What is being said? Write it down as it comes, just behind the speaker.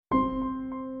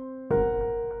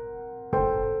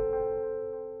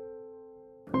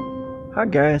Hi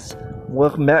guys,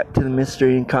 welcome back to the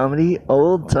Mystery and Comedy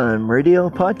Old Time Radio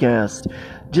Podcast.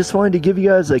 Just wanted to give you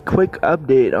guys a quick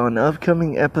update on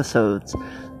upcoming episodes.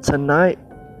 Tonight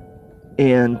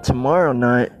and tomorrow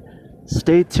night,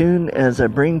 stay tuned as I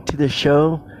bring to the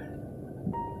show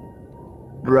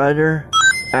writer,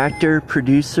 actor,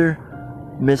 producer,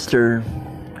 Mr.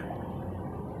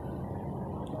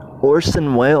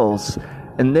 Orson Welles.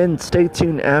 And then stay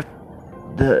tuned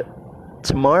after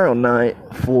tomorrow night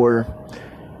for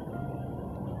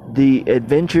the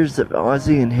Adventures of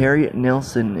Ozzie and Harriet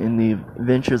Nelson in the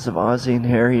Adventures of Ozzie and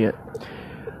Harriet.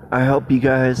 I hope you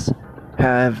guys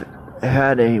have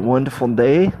had a wonderful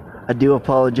day. I do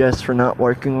apologize for not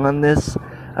working on this.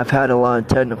 I've had a lot of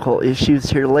technical issues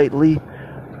here lately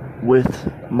with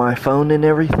my phone and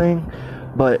everything.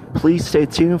 But please stay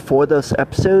tuned for those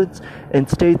episodes and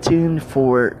stay tuned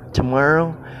for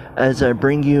tomorrow as I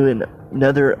bring you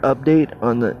another update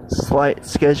on the slight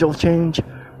schedule change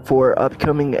for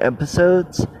upcoming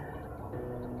episodes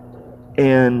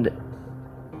and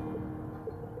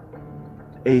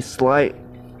a slight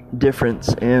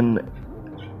difference in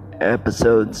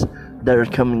episodes that are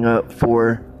coming up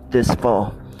for this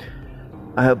fall.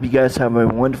 I hope you guys have a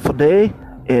wonderful day,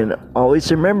 and always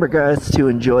remember, guys, to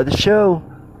enjoy the show.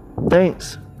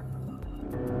 Thanks.